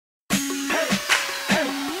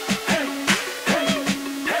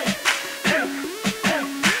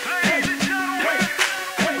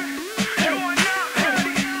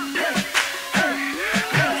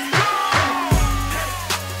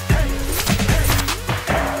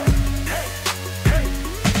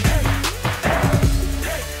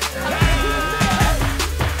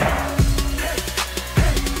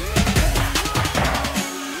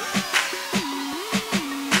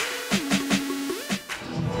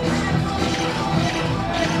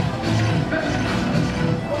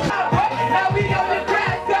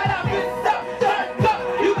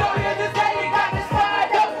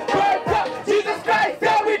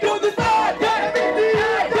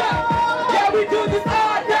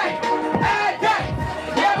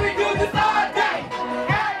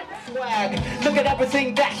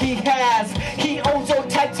everything that he has. He owns all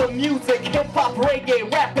types of music, hip-hop,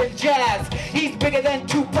 reggae, rap, and jazz. He's bigger than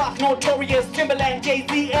Tupac, Notorious, Timberland,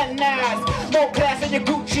 Jay-Z, and Nas. More class than your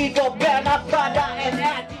Gucci, go Bella, Prada, and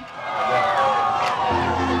Adi.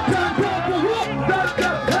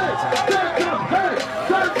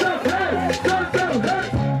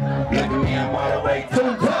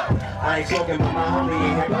 I ain't smoking, but my homie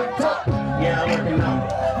ain't here. Yeah, I'm working on it,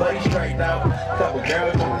 but he's straight out. Couple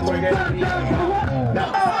girls wanna work it out. No.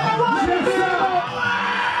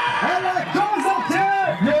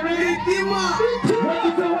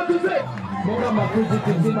 Monga makuzi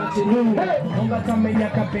kizima chini, monga tamenya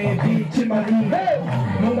kapendi chimali,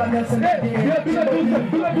 monga nasa nade,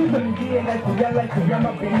 ngiye like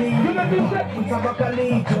kuyama pili,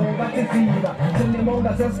 utabakali jonga tizira, sende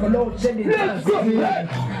monga sesko lo chedi tazira,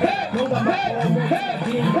 monga makomo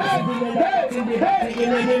tindi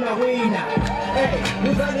tegine ni mawina,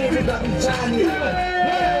 uzani utabichani,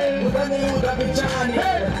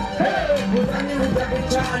 uzani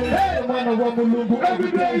utabichani, mwana wa mulungu,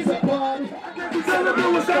 every day is a party.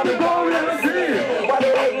 Celebrate what's up and go and let's see it. Why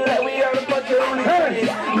they hating that we are a bunch of only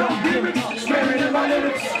kids? No gimmicks, screaming in my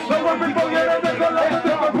lyrics. No one people get up and go like a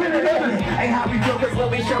dog with it. Ain't how we do this when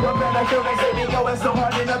we show up and I show they say we going so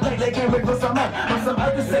hard in the place they can't wait for some more. But some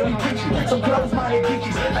others say we preachy, some close-minded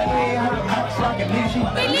geekies. Like we ain't hot hops rockin'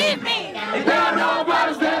 Deejay. Believe me! They don't know about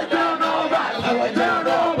us, they don't know about us. They don't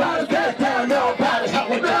know about us, they don't know about us.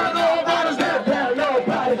 They don't know about us, they don't know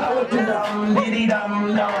about us. I want to know,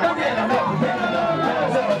 diddy-dum, no. Don't get them up.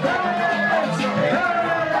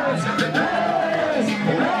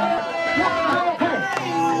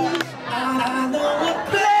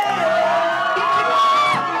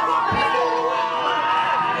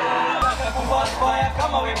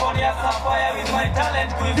 With my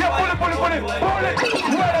talent, pull it. Wait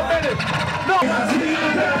a minute. No.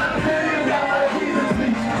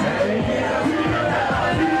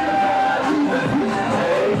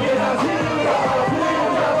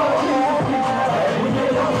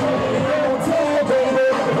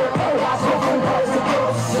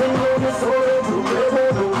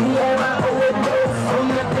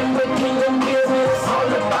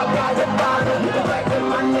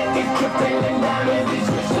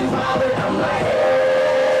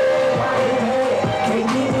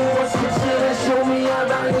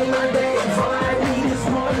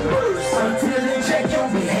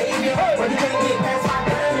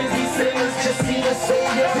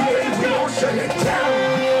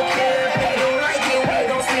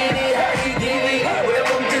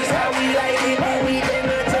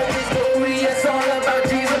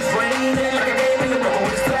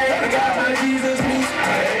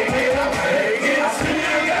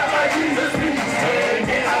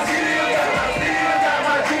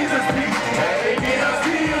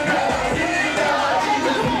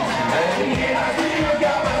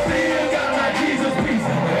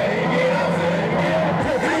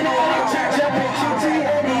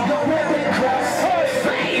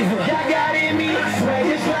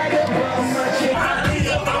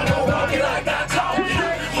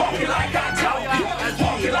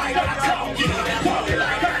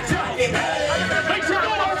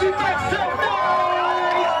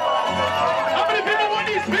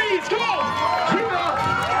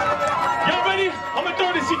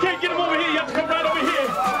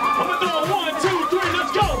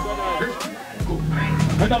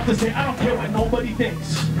 Enough to say, I don't care what nobody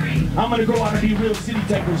thinks. I'm gonna go out and be real city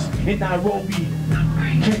takers in Nairobi,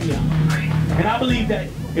 Kenya. And I believe that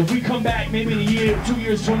if we come back maybe in a year, 2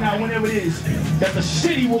 years from now, whenever it is, that the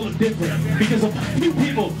city will look different because of a few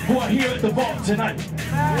people who are here at the vault tonight.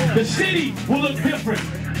 The city will look different.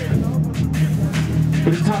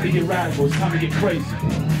 But it's time to get radical, it's time to get crazy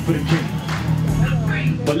for the king.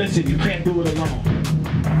 But listen, you can't do it alone.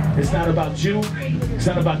 It's not about you. It's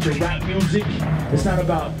not about your rap music. It's not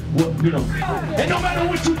about what, you know. And no matter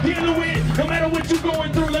what you're dealing with, no matter what you're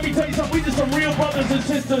going through, let me tell you something. We just some real brothers and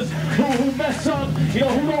sisters who mess up, you know,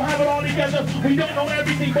 who don't have it all together. We don't know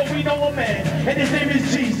everything, but we know a man. And his name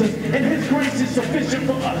is Jesus. And his grace is sufficient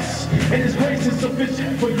for us. And his grace is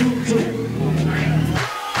sufficient for you too.